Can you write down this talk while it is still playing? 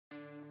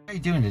How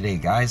you doing today,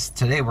 guys?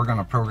 Today we're going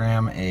to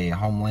program a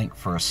Homelink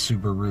for a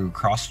Subaru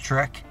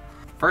Crosstrek.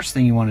 First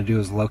thing you want to do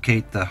is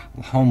locate the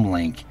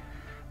Homelink,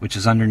 which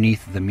is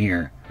underneath the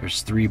mirror.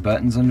 There's 3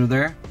 buttons under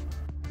there.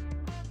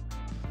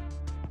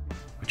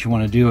 What you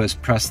want to do is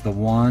press the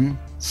 1,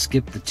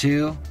 skip the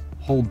 2,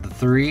 hold the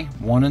 3,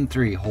 1 and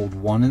 3, hold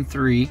 1 and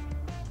 3.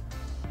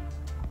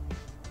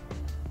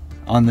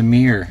 On the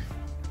mirror,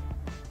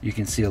 you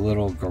can see a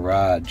little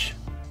garage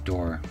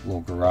door,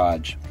 little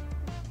garage,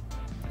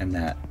 and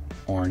that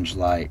orange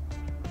light.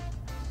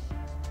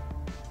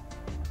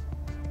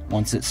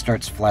 Once it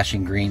starts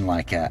flashing green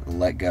like that,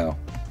 let go.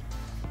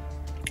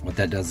 What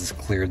that does is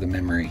clear the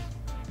memory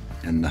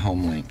and the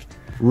Homelink.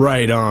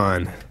 Right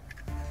on.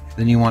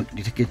 Then you want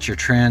to get your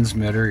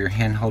transmitter, your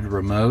handheld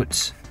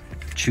remote.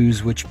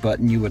 Choose which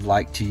button you would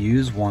like to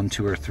use, 1,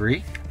 2, or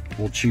 3.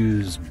 We'll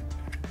choose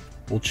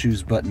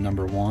button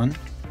number 1.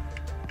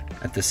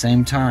 At the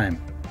same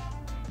time,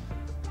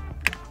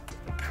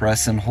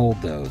 press and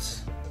hold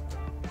those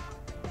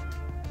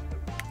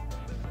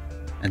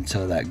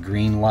until that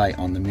green light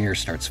on the mirror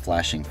starts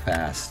flashing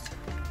fast.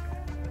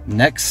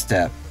 Next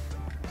step,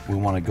 we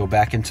want to go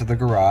back into the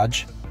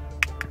garage.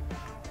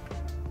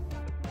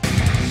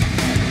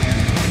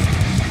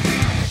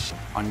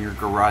 On your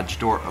garage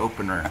door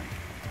opener,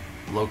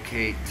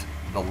 locate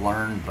the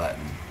Learn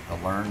button, the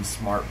Learn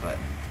Smart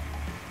button.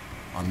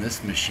 On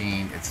this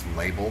machine, it's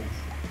labeled.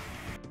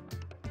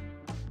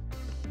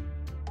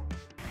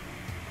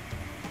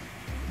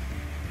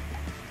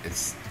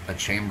 It's a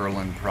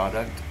Chamberlain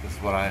product, is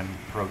what I'm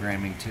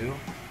programming to.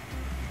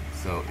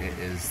 So it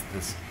is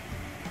this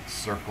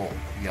circle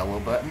yellow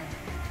button.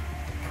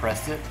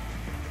 Press it,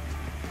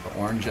 the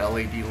orange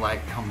LED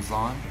light comes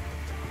on.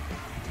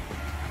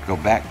 Go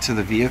back to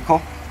the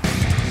vehicle.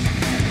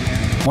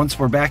 Once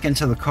we're back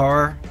into the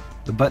car,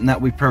 the button that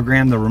we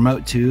programmed the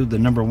remote to, the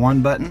number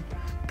 1 button,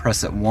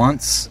 press it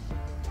once,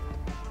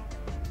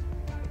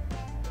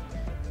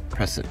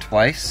 press it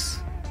twice,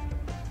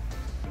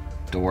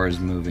 door is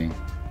moving.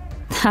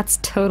 That's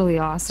totally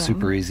awesome.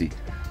 Super easy.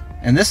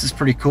 And this is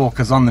pretty cool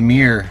because on the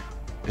mirror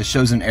it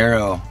shows an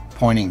arrow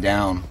pointing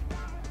down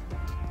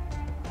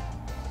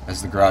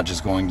as the garage is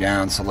going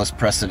down. So let's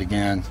press it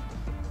again.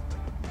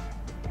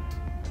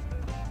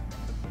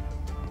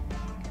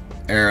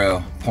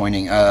 Arrow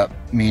pointing up,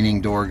 meaning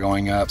door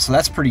going up. So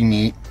that's pretty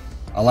neat.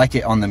 I like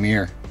it on the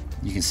mirror.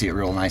 You can see it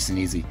real nice and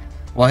easy.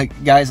 Well, hey,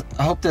 guys,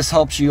 I hope this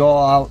helps you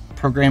all out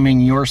programming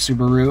your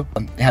Subaru.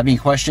 Have any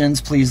questions,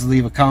 please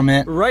leave a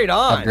comment. Right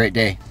on. Have a great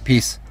day.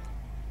 Peace.